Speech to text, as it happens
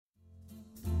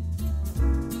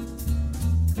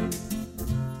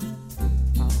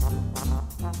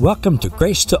Welcome to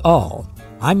Grace to All.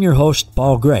 I'm your host,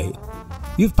 Paul Gray.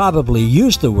 You've probably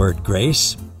used the word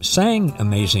grace, sang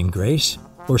Amazing Grace,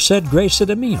 or said grace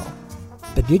at a meal.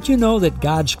 But did you know that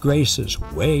God's grace is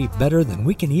way better than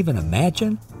we can even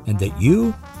imagine, and that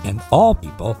you and all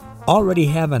people already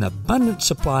have an abundant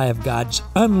supply of God's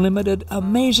unlimited,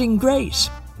 amazing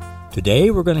grace? Today,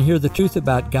 we're going to hear the truth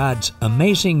about God's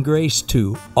amazing grace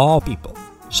to all people.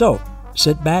 So,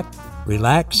 sit back,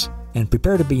 relax, and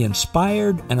prepare to be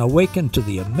inspired and awakened to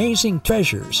the amazing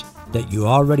treasures that you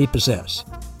already possess.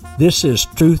 This is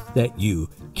truth that you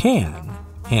can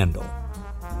handle.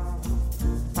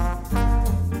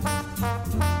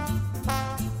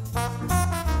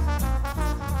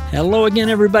 Hello again,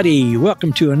 everybody.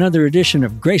 Welcome to another edition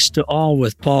of Grace to All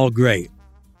with Paul Gray.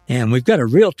 And we've got a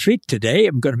real treat today.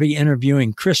 I'm going to be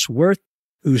interviewing Chris Worth,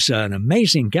 who's an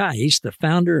amazing guy. He's the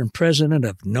founder and president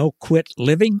of No Quit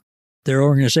Living. Their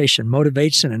organization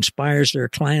motivates and inspires their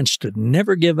clients to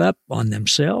never give up on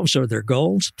themselves or their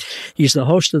goals. He's the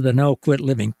host of the No Quit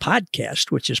Living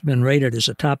podcast, which has been rated as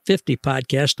a top 50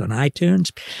 podcast on iTunes.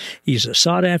 He's a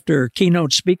sought-after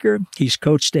keynote speaker. He's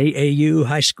coached AAU,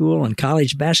 high school, and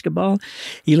college basketball.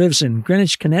 He lives in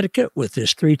Greenwich, Connecticut with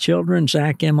his 3 children,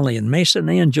 Zach, Emily, and Mason.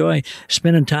 They enjoy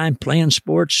spending time playing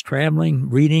sports,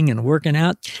 traveling, reading, and working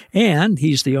out. And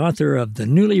he's the author of the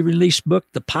newly released book,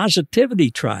 The Positivity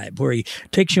Tribe, where he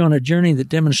takes you on a journey that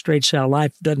demonstrates how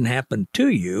life doesn't happen to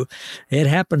you, it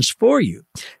happens for you.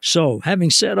 So, having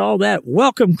said all that,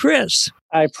 welcome, Chris.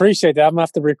 I appreciate that. I'm going to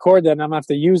have to record that, and I'm going to have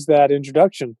to use that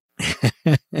introduction.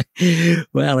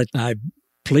 Well, I'm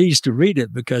pleased to read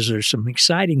it because there's some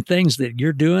exciting things that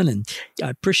you're doing, and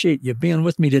I appreciate you being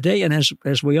with me today. And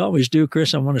as we always do,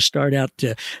 Chris, I want to start out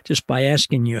just by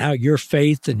asking you how your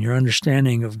faith and your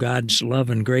understanding of God's love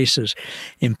and grace has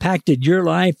impacted your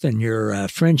life and your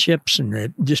friendships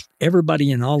and just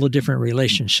everybody in all the different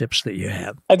relationships that you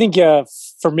have. I think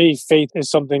for me, faith is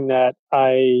something that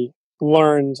I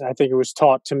learned. I think it was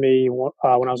taught to me when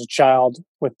I was a child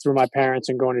through my parents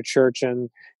and going to church and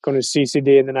going to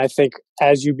CCD. And then I think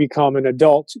as you become an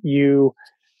adult, you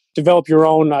develop your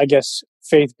own, I guess,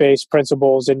 faith-based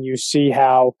principles, and you see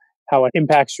how it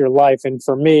impacts your life. And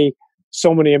for me,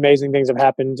 so many amazing things have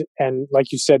happened. And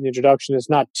like you said in the introduction, it's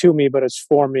not to me, but it's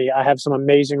for me. I have some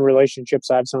amazing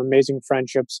relationships. I have some amazing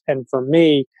friendships. And for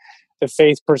me, the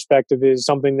faith perspective is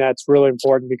something that's really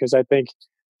important because I think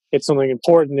it's something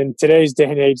important in today's day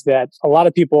and age that a lot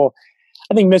of people,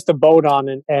 I think, miss the boat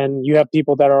on. And you have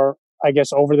people that are, I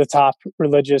guess, over the top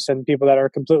religious and people that are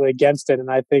completely against it.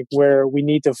 And I think where we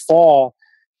need to fall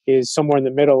is somewhere in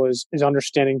the middle, is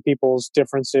understanding people's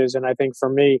differences. And I think for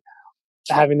me,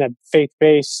 having that faith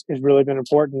base has really been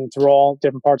important through all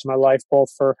different parts of my life,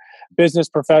 both for business,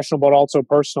 professional, but also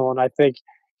personal. And I think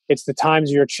it's the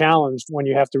times you're challenged when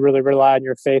you have to really rely on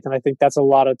your faith. And I think that's a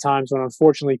lot of times when,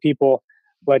 unfortunately, people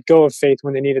let go of faith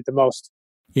when they need it the most.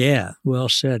 Yeah, well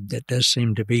said. That does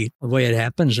seem to be the way it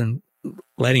happens. And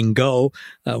letting go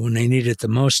when they need it the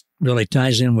most really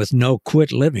ties in with No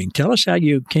Quit Living. Tell us how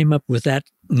you came up with that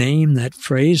name, that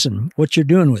phrase, and what you're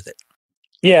doing with it.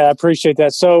 Yeah, I appreciate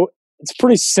that. So it's a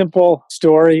pretty simple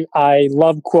story. I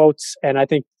love quotes, and I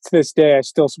think to this day I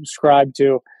still subscribe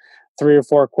to 3 or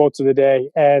 4 quotes of the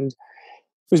day. And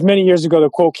it was many years ago, the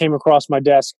quote came across my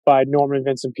desk by Norman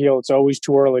Vincent Peale. It's always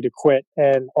too early to quit.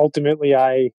 And ultimately,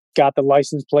 I got the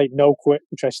license plate No Quit,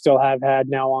 which I still have had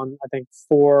now on, I think,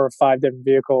 4 or 5 different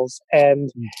vehicles.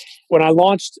 And when I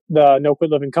launched the No Quit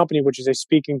Living company, which is a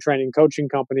speaking, training, coaching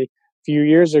company a few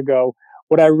years ago,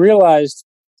 what I realized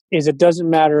is it doesn't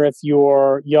matter if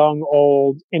you're young,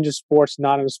 old, into sports,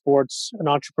 not into sports, an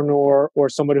entrepreneur, or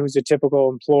somebody who's a typical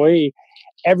employee.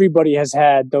 Everybody has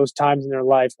had those times in their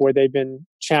life where they've been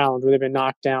challenged, where they've been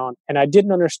knocked down. And I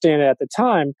didn't understand it at the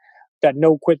time that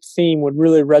No Quit theme would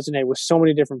really resonate with so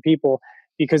many different people,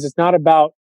 because it's not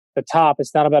about the top.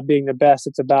 It's not about being the best.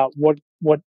 It's about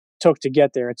what took to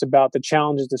get there. It's about the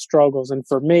challenges, the struggles. And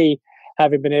for me,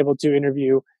 having been able to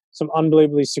interview some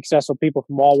unbelievably successful people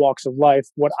from all walks of life,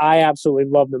 what I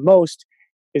absolutely love the most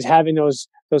is having those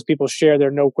people share their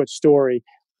No Quit story,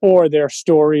 or their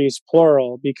stories,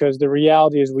 plural, because the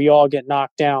reality is we all get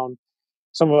knocked down,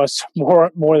 some of us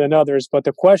more than others. But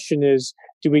the question is,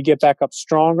 do we get back up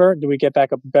stronger? Do we get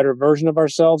back up a better version of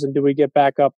ourselves? And do we get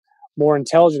back up more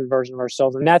intelligent version of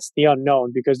ourselves? And that's the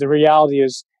unknown, because the reality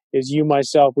is you,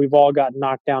 myself, we've all gotten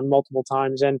knocked down multiple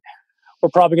times. And we're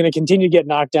probably going to continue to get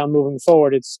knocked down moving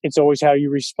forward. It's always how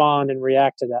you respond and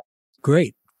react to that.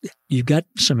 Great. You've got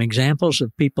some examples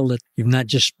of people that you've not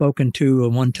just spoken to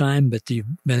at one time, but you've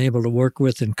been able to work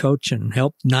with and coach and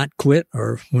help not quit,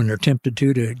 or when they're tempted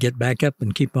to get back up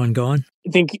and keep on going?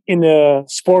 I think in the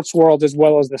sports world as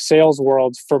well as the sales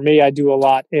world, for me, I do a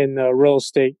lot in the real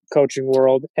estate coaching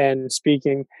world and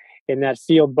speaking in that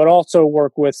field, but also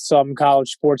work with some college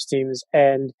sports teams.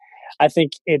 And I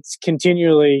think it's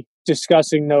continually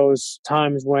discussing those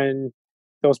times when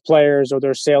those players or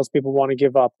their salespeople want to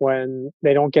give up, when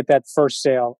they don't get that first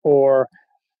sale, or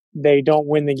they don't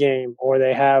win the game, or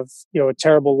they have a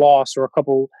terrible loss or a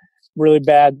couple really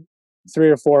bad 3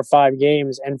 or 4 or 5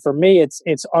 games. And for me, it's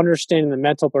understanding the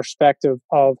mental perspective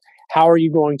of how are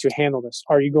you going to handle this?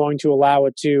 Are you going to allow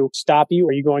it to stop you?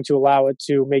 Are you going to allow it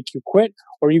to make you quit?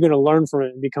 Or are you going to learn from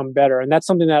it and become better? And that's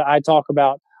something that I talk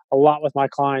about a lot with my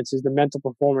clients, is the mental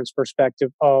performance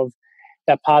perspective of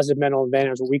that positive mental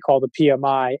advantage, what we call the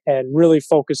PMI, and really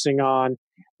focusing on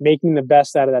making the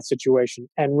best out of that situation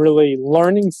and really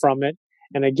learning from it.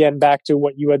 And again, back to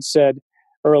what you had said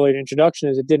early in the introduction,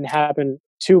 is it didn't happen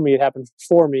to me, it happened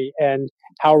for me. And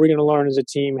how are we going to learn as a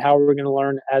team? How are we going to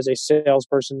learn as a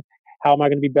salesperson? How am I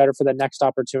going to be better for the next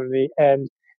opportunity? And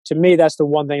to me, that's the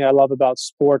one thing I love about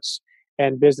sports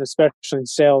and business, especially in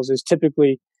sales, is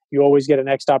typically you always get a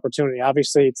next opportunity.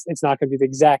 Obviously, it's not going to be the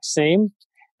exact same,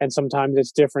 and sometimes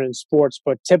it's different in sports,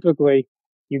 but typically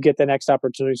you get the next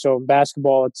opportunity. So in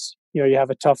basketball, it's, you have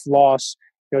a tough loss,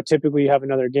 typically you have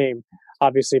another game.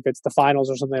 Obviously, if it's the finals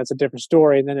or something, that's a different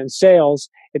story. And then in sales,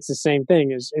 it's the same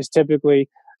thing, is typically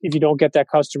if you don't get that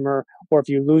customer, or if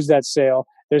you lose that sale,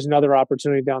 there's another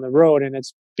opportunity down the road, and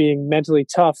it's being mentally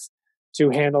tough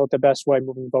to handle it the best way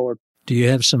moving forward. Do you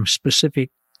have some specific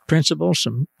principles,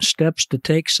 some steps to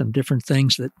take, some different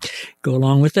things that go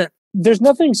along with it? There's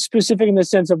nothing specific in the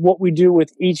sense of what we do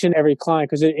with each and every client,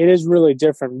 because it is really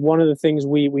different. One of the things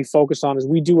we focus on is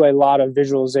we do a lot of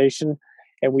visualization,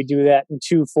 and we do that in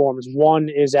 2 forms. One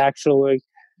is actually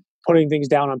putting things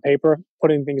down on paper,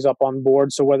 putting things up on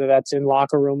board. So whether that's in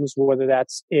locker rooms, whether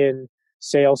that's in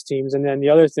sales teams. And then the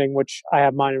other thing, which I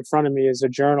have mine in front of me, is a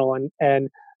journal and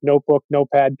notebook,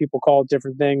 notepad. People call it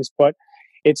different things, but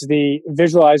it's the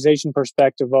visualization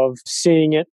perspective of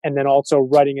seeing it and then also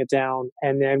writing it down.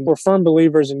 And then we're firm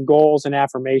believers in goals and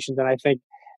affirmations. And I think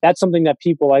that's something that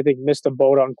people, I think, miss the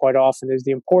boat on quite often, is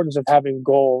the importance of having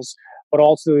goals, but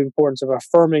also the importance of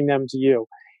affirming them to you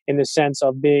in the sense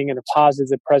of being in a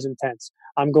positive present tense.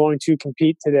 I'm going to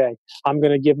compete today. I'm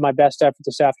going to give my best effort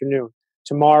this afternoon.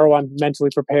 Tomorrow, I'm mentally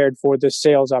prepared for this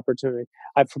sales opportunity.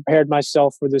 I've prepared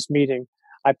myself for this meeting.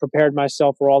 I prepared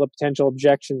myself for all the potential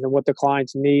objections and what the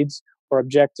client's needs or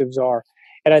objectives are.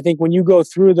 And I think when you go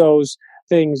through those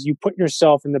things, you put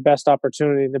yourself in the best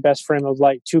opportunity, in the best frame of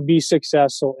light to be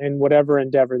successful in whatever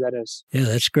endeavor that is. Yeah,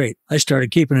 that's great. I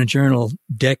started keeping a journal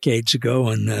decades ago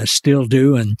and still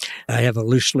do. And I have a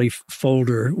loose leaf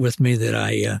folder with me that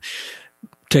I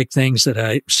take things that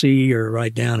I see or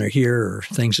write down or hear, or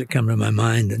things that come to my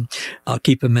mind, and I'll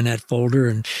keep them in that folder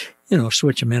and,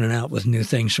 switch them in and out with new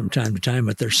things from time to time.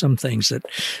 But there's some things that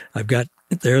I've got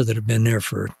there that have been there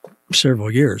for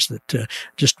several years that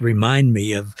just remind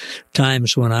me of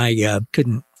times when I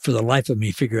couldn't for the life of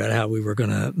me figure out how we were going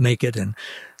to make it in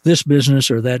this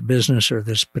business or that business or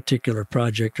this particular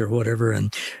project or whatever,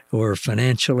 and or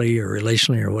financially or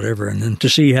relationally or whatever. And then to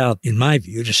see how, in my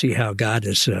view, to see how God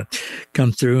has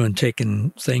come through and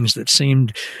taken things that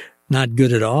seemed not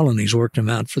good at all, and he's worked them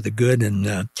out for the good.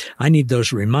 And I need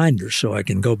those reminders so I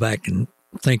can go back and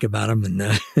think about them,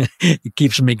 and it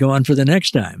keeps me going for the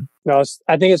next time. No,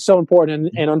 I think it's so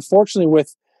important. And unfortunately,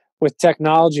 with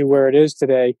technology where it is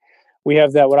today, we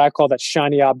have that, what I call that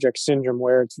shiny object syndrome,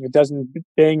 where if it doesn't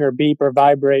bing or beep or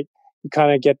vibrate, you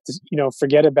kind of get to,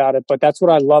 forget about it. But that's what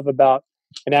I love about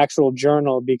an actual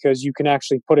journal, because you can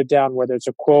actually put it down, whether it's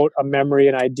a quote, a memory,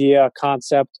 an idea, a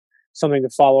concept, something to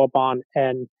follow up on.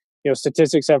 And,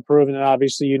 statistics have proven, and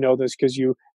obviously this because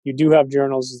you do have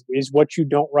journals, is what you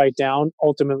don't write down,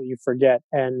 ultimately you forget.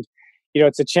 And,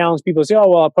 it's a challenge. People say, oh,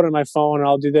 well, I'll put it on my phone and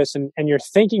I'll do this. And you're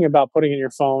thinking about putting it in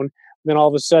your phone. Then all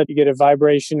of a sudden you get a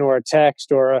vibration or a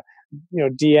text or a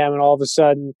DM, and all of a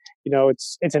sudden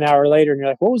it's an hour later and you're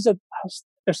like, what was it?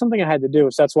 There's something I had to do.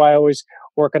 So that's why I always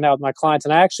work on that with my clients,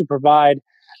 and I actually provide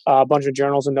a bunch of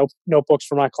journals and notebooks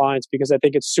for my clients, because I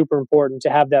think it's super important to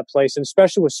have that place, and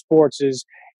especially with sports, is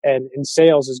and in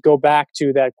sales is go back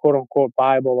to that quote unquote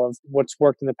Bible of what's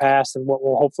worked in the past and what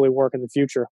will hopefully work in the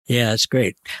future. Yeah, it's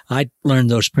great. I learned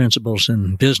those principles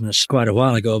in business quite a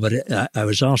while ago, but I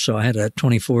had a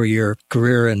 24-year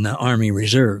career in the Army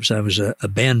Reserves. I was a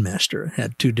bandmaster,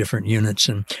 had 2 different units,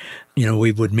 and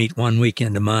we would meet 1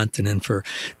 weekend a month and then for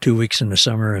 2 weeks in the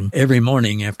summer. And every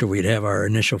morning after we'd have our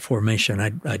initial formation,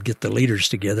 I'd get the leaders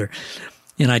together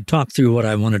and I'd talk through what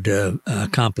I wanted to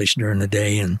accomplish during the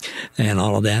day and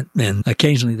all of that. And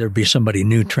occasionally there'd be somebody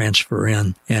new transfer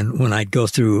in. And when I'd go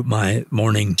through my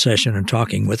morning session and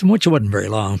talking with them, which wasn't very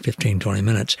long, 15, 20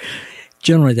 minutes,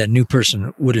 generally that new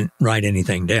person wouldn't write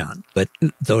anything down, but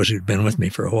those who'd been with me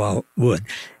for a while would.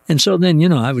 And so then,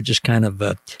 I would just kind of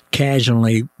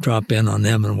casually drop in on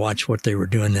them and watch what they were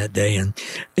doing that day, and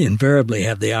invariably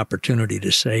have the opportunity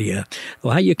to say,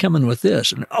 well, how you coming with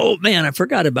this? And, oh, man, I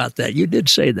forgot about that. You did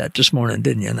say that this morning,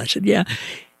 didn't you? And I said, yeah,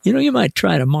 you might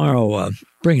try tomorrow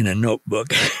bringing a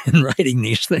notebook and writing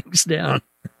these things down.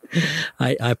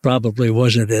 I probably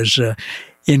wasn't as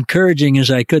encouraging as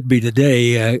I could be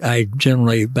today. I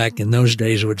generally, back in those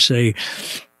days, would say,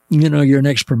 your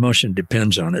next promotion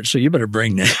depends on it, so you better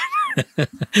bring that.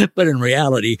 But in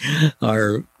reality,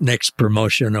 our next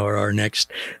promotion or our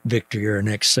next victory or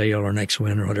next sale or next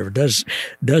win or whatever does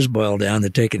boil down to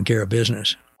taking care of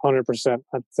business. 100%.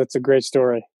 That's a great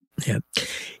story. Yeah.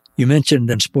 You mentioned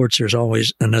in sports there's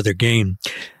always another game.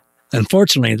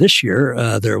 Unfortunately, this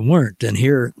year, there weren't. And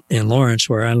here in Lawrence,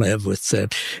 where I live with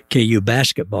KU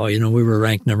basketball, we were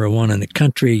ranked number 1 in the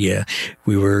country.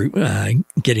 We were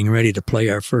getting ready to play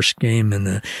our first game in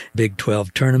the Big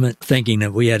 12 tournament, thinking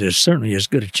that we had certainly as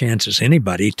good a chance as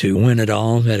anybody to win it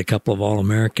all. We had a couple of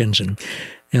All-Americans, and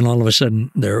all of a sudden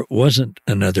there wasn't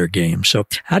another game. So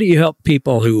how do you help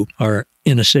people who are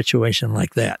in a situation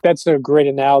like that? That's a great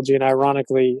analogy. And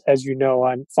ironically, as you know,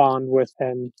 I'm fond with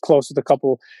and close with a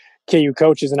couple KU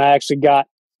coaches, and I actually got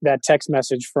that text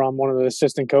message from one of the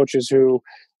assistant coaches who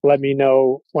let me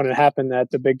know when it happened that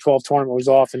the Big 12 tournament was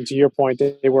off, and to your point,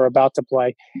 they were about to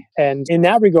play. And in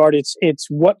that regard, it's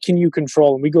what can you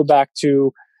control? And we go back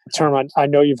to a term I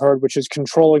know you've heard, which is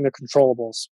controlling the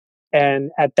controllables.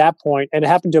 And at that point, and it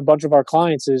happened to a bunch of our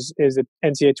clients, is the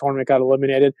NCAA tournament got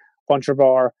eliminated. A bunch of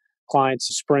our clients,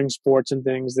 spring sports and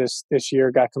things this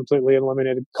year got completely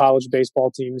eliminated, college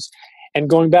baseball teams. And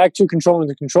going back to controlling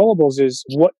the controllables is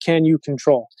what can you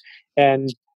control?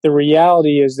 And the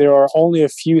reality is there are only a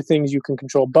few things you can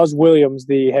control. Buzz Williams,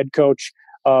 the head coach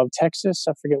of Texas,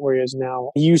 I forget where he is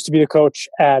now. He used to be the coach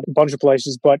at a bunch of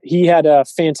places, but he had a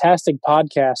fantastic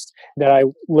podcast that I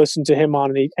listened to him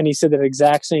on, and he said that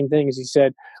exact same thing. As he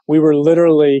said, we were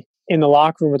literally in the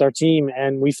locker room with our team,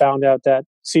 and we found out that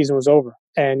season was over.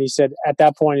 And he said, at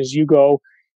that point, as you go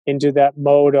into that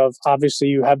mode of, obviously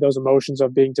you have those emotions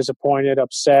of being disappointed,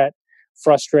 upset,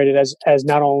 frustrated, as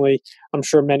not only I'm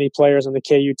sure many players on the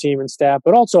KU team and staff,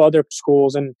 but also other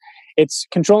schools. And it's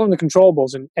controlling the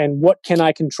controllables and what can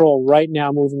I control right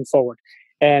now moving forward.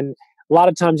 And a lot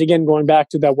of times, again, going back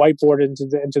to that whiteboard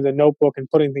into the notebook and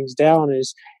putting things down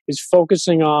is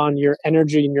focusing on your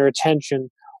energy and your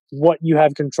attention, what you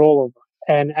have control over.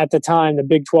 And at the time, the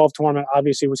Big 12 tournament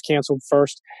obviously was canceled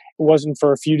first. It wasn't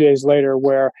for a few days later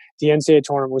where the NCAA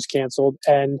tournament was canceled.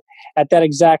 And at that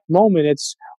exact moment,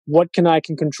 it's what can I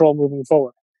control moving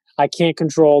forward? I can't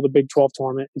control the Big 12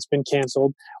 tournament. It's been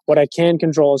canceled. What I can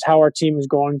control is how our team is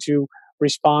going to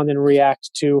respond and react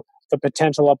to the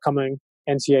potential upcoming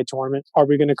NCAA tournament. Are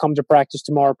we going to come to practice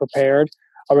tomorrow prepared?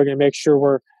 Are we going to make sure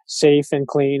we're safe and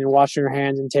clean and washing our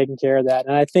hands and taking care of that?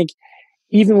 And I think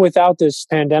even without this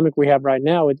pandemic we have right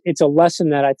now, it's a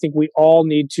lesson that I think we all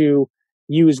need to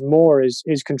use more is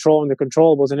controlling the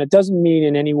controllables. And it doesn't mean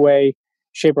in any way,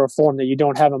 shape, or form that you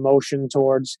don't have emotion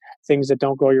towards things that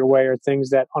don't go your way or things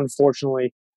that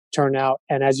unfortunately turn out.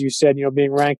 And as you said,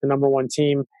 being ranked the number 1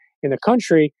 team in the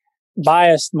country,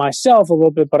 biased myself a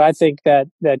little bit, but I think that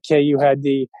KU had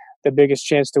the biggest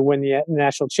chance to win the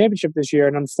national championship this year.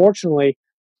 And unfortunately,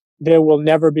 there will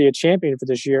never be a champion for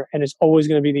this year, and it's always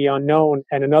going to be the unknown.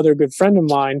 And another good friend of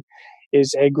mine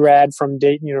is a grad from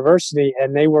Dayton University,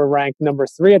 and they were ranked number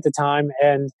 3 at the time.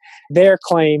 And their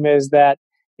claim is that,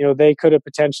 they could have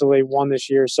potentially won this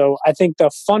year. So I think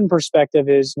the fun perspective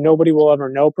is nobody will ever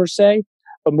know per se,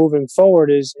 but moving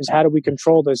forward is how do we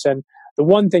control this? And the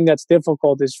one thing that's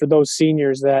difficult is for those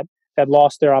seniors that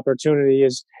lost their opportunity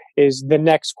is the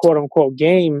next quote unquote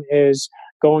game is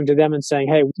going to them and saying,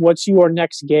 hey, what's your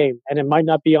next game? And it might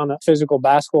not be on a physical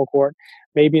basketball court.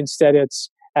 Maybe instead it's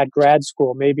at grad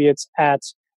school. Maybe it's at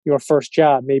your first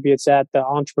job. Maybe it's at the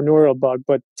entrepreneurial bug.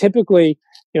 But typically,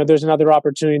 there's another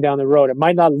opportunity down the road. It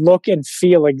might not look and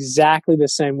feel exactly the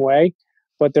same way,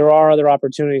 but there are other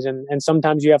opportunities, and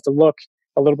sometimes you have to look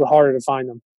a little bit harder to find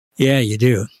them. Yeah, you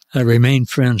do. I remained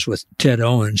friends with Ted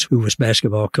Owens, who was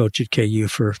basketball coach at KU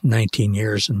for 19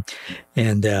 years.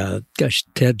 And gosh,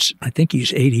 Ted's, I think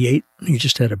he's 88. He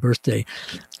just had a birthday.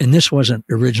 And this wasn't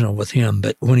original with him,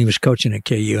 but when he was coaching at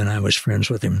KU and I was friends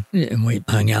with him and we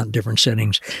hung out in different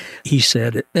settings, he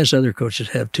said, as other coaches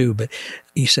have too, but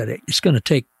he said, it's going to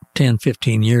take 10,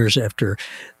 15 years after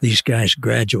these guys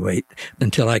graduate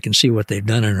until I can see what they've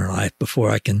done in their life before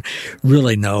I can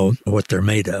really know what they're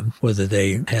made of, whether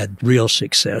they had real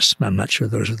success. I'm not sure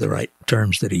those are the right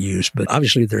terms that he used, but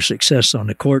obviously there's success on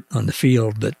the court, on the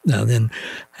field, but then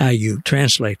how you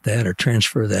translate that or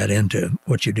transfer that into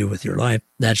what you do with your life,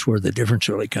 that's where the difference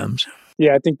really comes.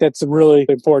 Yeah, I think that's a really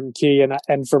important key.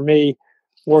 And for me,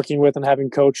 working with and having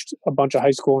coached a bunch of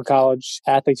high school and college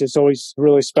athletes, it's always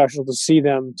really special to see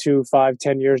them 2, 5,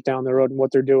 10 years down the road and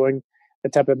what they're doing, the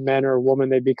type of men or woman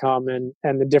they become,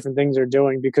 and the different things they're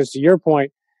doing. Because to your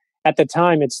point, at the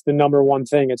time, it's the number one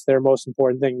thing. It's their most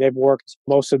important thing. They've worked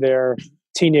most of their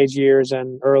teenage years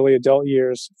and early adult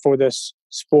years for this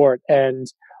sport. And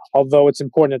although it's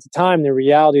important at the time, the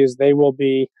reality is they will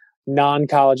be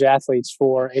non-college athletes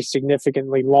for a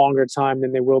significantly longer time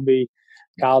than they will be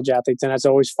college athletes. And it's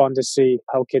always fun to see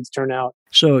how kids turn out.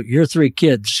 So your 3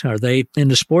 kids, are they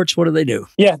into sports? What do they do?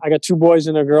 Yeah, I got 2 boys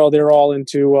and a girl. They're all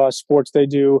into sports. They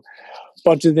do a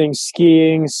bunch of things: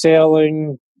 skiing,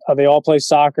 sailing. They all play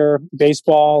soccer,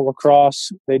 baseball,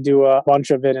 lacrosse. They do a bunch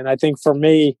of it. And I think for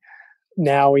me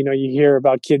now, you hear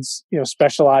about kids,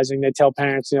 specializing. They tell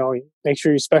parents, make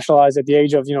sure you specialize at the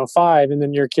age of, 5, and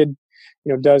then your kid,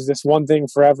 does this one thing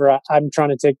forever. I'm trying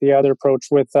to take the other approach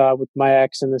with my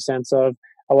ex, in the sense of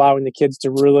allowing the kids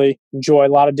to really enjoy a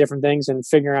lot of different things and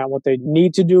figuring out what they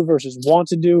need to do versus want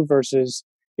to do versus,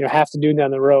 have to do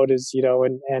down the road is,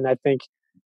 and I think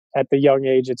at the young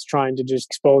age, it's trying to just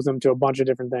expose them to a bunch of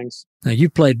different things. Now, you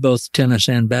played both tennis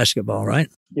and basketball, right?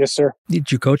 Yes, sir. Did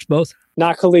you coach both?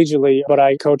 Not collegiately, but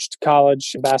I coached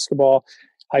college basketball,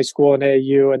 high school and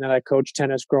AAU, and then I coached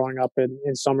tennis growing up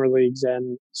in summer leagues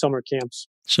and summer camps.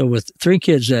 So with 3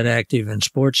 kids that active in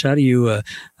sports, how do you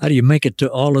make it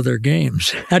to all of their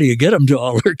games? How do you get them to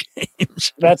all their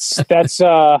games? That's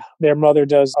their mother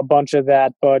does a bunch of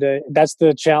that, but that's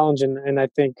the challenge. And I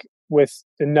think with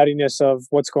the nuttiness of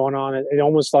what's going on, it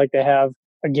almost like they have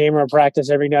a game or a practice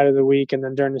every night of the week. And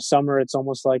then during the summer, it's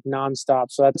almost like nonstop.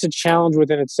 So that's a challenge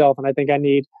within itself. And I think I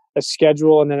need a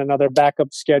schedule and then another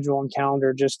backup schedule and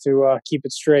calendar just to keep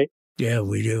it straight. Yeah,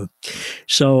 we do.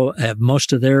 So have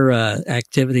most of their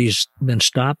activities been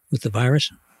stopped with the virus?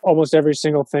 Almost every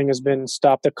single thing has been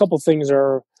stopped. A couple things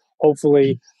are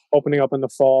hopefully opening up in the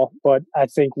fall, but I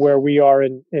think where we are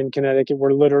in Connecticut,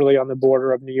 we're literally on the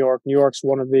border of New York. New York's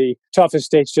one of the toughest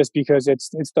states just because it's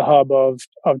the hub of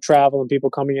travel and people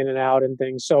coming in and out and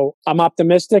things. So I'm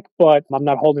optimistic, but I'm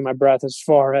not holding my breath as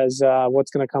far as what's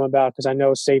going to come about, because I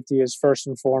know safety is first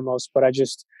and foremost, but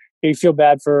you feel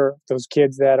bad for those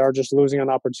kids that are just losing on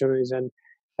opportunities. And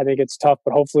I think it's tough,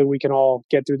 but hopefully we can all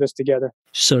get through this together.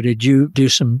 So did you do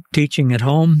some teaching at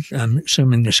home? I'm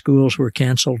assuming the schools were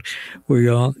canceled where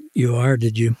you are.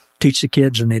 Did you teach the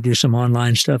kids and they do some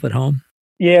online stuff at home?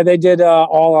 Yeah, they did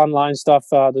all online stuff.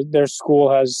 Their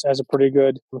school has a pretty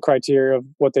good criteria of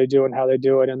what they do and how they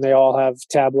do it. And they all have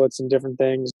tablets and different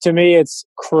things. To me, it's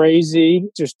crazy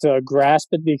just to grasp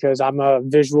it because I'm a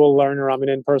visual learner. I'm an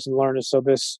in-person learner. So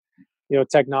this,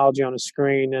 technology on a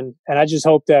screen. And I just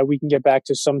hope that we can get back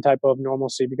to some type of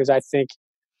normalcy, because I think,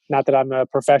 not that I'm a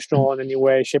professional in any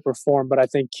way, shape, or form, but I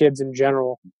think kids in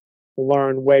general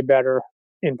learn way better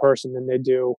in person than they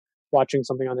do watching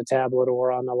something on the tablet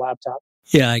or on a laptop.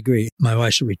 Yeah, I agree. My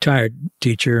wife's a retired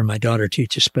teacher. My daughter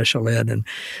teaches special ed, and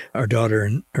our daughter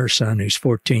and her son, who's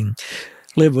 14,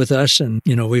 live with us. And,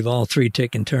 we've all 3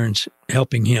 taken turns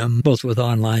helping him, both with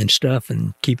online stuff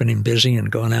and keeping him busy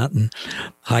and going out and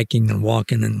hiking and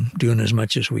walking and doing as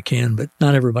much as we can. But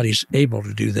not everybody's able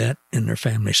to do that in their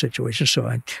family situation. So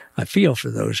I feel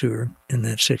for those who are in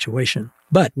that situation.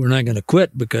 But we're not going to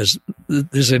quit because this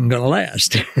isn't going to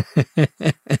last.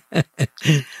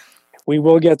 We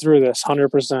will get through this,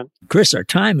 100%. Chris, our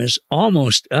time is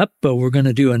almost up, but we're going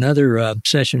to do another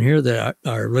session here that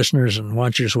our listeners and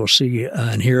watchers will see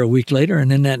and hear a week later.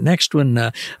 And in that next one,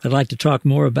 I'd like to talk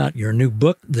more about your new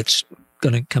book that's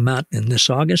going to come out in this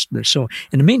August. So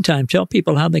in the meantime, tell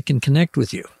people how they can connect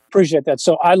with you. Appreciate that.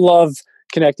 So I love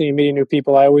connecting and meeting new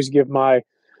people. I always give my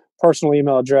personal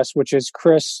email address, which is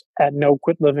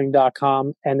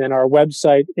chris@noquitliving.com. And then our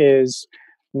website is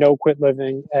No Quit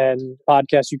Living, and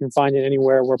podcast, you can find it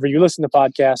anywhere wherever you listen to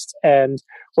podcasts. And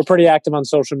we're pretty active on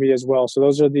social media as well. So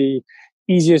those are the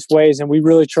easiest ways. And we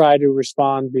really try to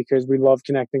respond because we love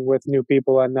connecting with new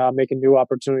people and making new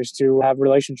opportunities to have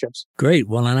relationships. Great.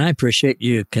 Well, and I appreciate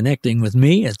you connecting with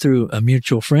me through a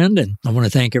mutual friend. And I want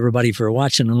to thank everybody for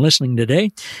watching and listening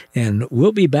today. And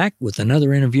we'll be back with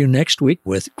another interview next week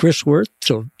with Chris Worth.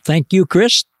 So thank you,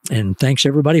 Chris. And thanks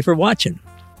everybody for watching.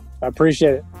 I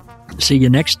appreciate it. See you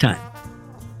next time.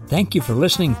 Thank you for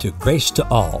listening to Grace to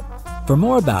All. For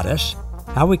more about us,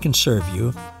 how we can serve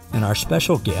you, and our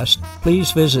special guest,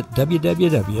 please visit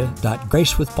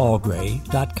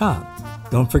www.gracewithpaulgray.com.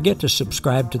 Don't forget to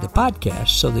subscribe to the podcast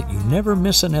so that you never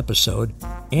miss an episode,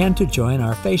 and to join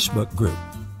our Facebook group,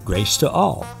 Grace to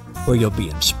All, where you'll be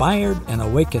inspired and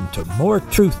awakened to more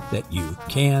truth that you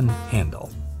can handle.